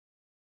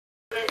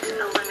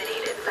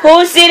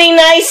Who's sitting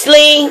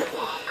nicely?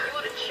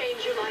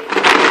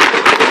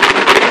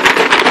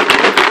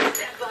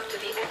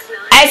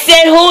 I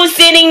said who's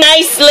sitting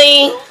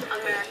nicely?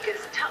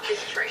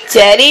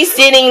 Teddy's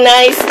sitting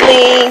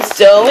nicely.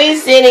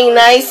 Zoe's sitting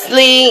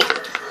nicely.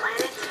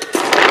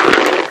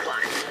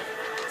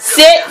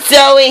 Sit,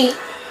 Zoe.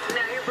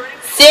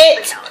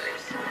 Sit.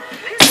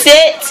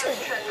 Sit.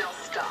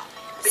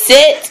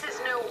 Sit.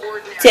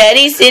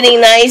 Teddy's sitting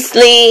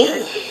nicely.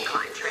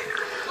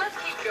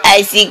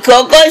 I see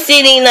Coco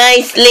sitting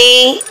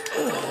nicely.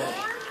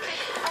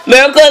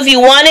 Miracle, if you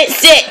want it,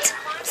 sit.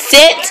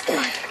 Sit.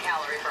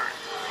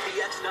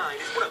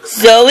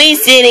 Zoe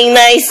sitting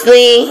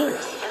nicely.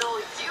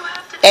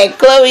 And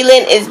Chloe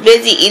Lynn is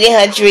busy eating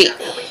her treat.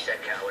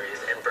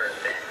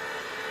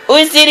 Who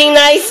is sitting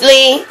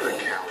nicely?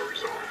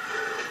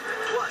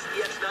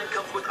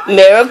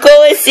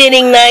 Miracle is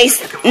sitting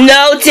nice.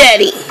 No,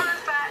 Teddy.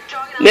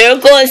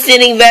 Miracle is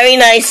sitting very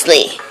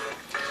nicely.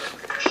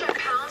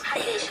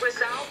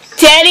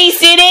 Teddy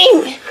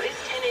sitting?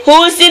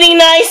 Who's sitting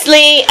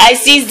nicely? I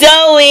see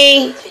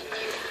Zoe.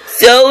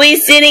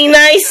 Zoe's sitting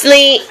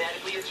nicely.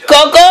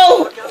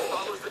 Coco?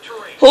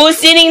 Who's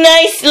sitting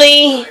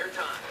nicely?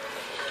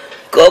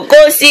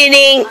 Coco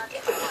sitting.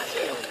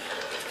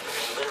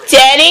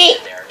 Teddy?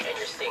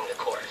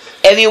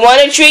 If you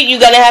want a treat, you're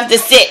going to have to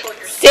sit.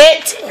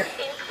 Sit.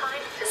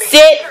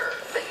 Sit.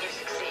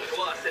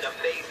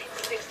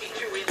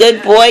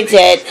 Good boy,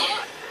 Ted.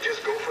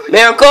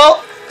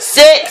 Miracle?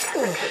 Sit.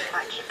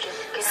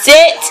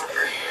 Sit.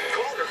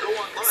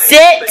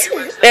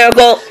 Sit.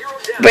 Miracle,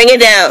 bring it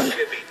down.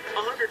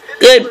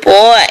 Good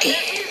boy.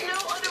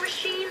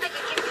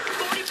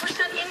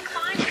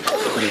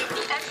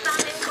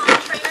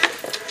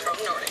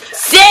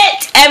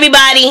 Sit,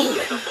 everybody.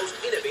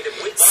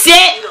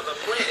 Sit.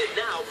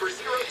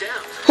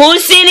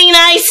 Who's sitting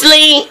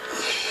nicely?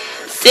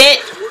 Sit.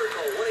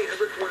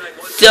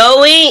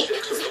 Zoe.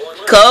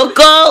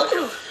 Coco.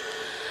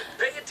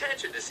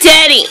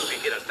 Teddy.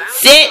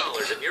 Sit.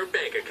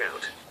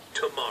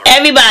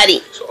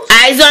 Everybody.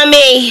 Eyes on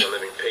me.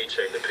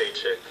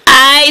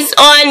 Eyes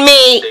on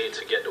me.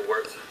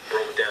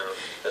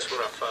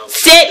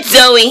 Sit,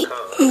 Zoe.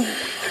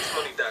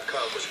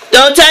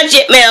 Don't touch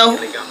it, Mel.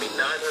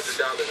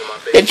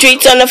 The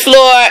treat's on the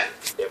floor.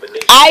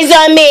 Eyes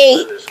on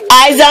me.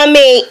 Eyes on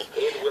me.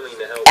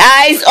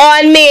 Eyes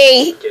on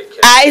me.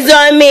 Eyes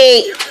on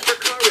me.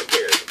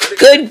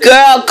 Good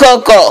girl,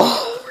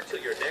 Coco.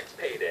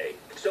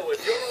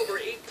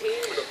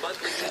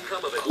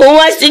 Who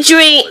wants the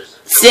treat?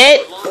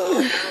 Sit.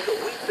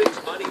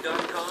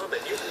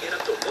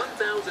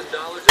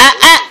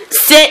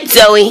 Sit,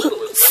 Zoe.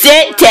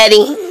 Sit,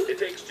 Teddy.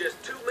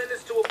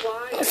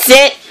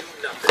 Sit.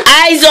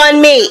 Eyes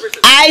on me.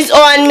 Eyes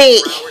on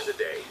me.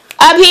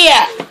 Up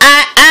here.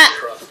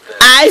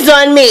 Eyes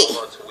on me.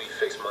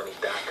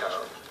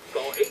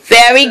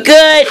 Very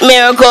good,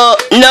 Miracle.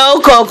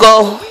 No,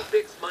 Coco.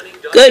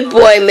 Good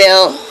boy,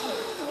 Mel.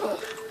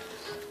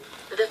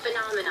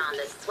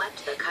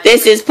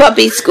 This is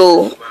puppy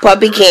school.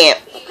 Puppy camp.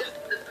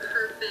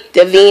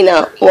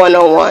 Davina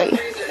 101.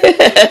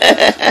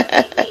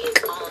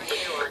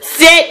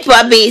 Sit,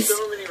 puppies.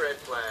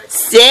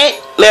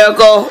 Sit,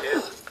 Miracle.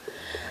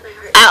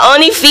 I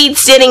only feed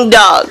sitting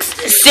dogs.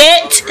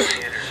 Sit.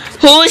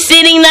 Who is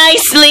sitting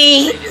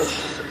nicely?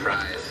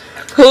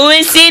 Who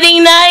is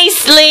sitting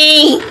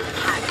nicely?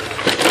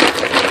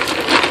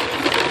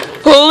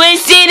 Who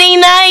is sitting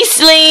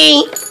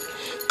nicely?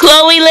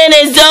 Chloe Lynn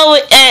and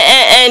Zoe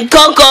and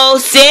Coco.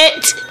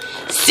 Sit.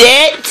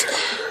 Sit.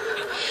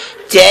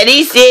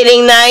 Teddy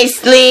sitting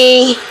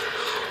nicely.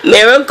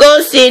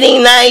 Miracle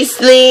sitting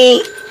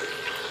nicely.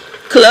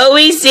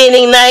 Chloe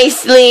sitting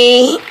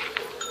nicely.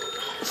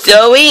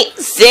 Zoe,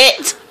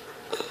 sit.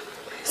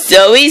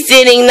 Zoe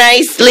sitting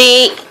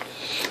nicely.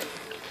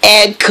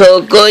 And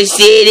Coco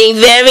sitting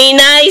very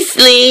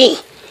nicely.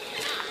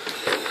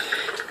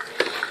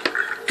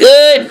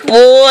 Good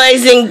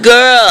boys and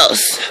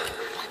girls.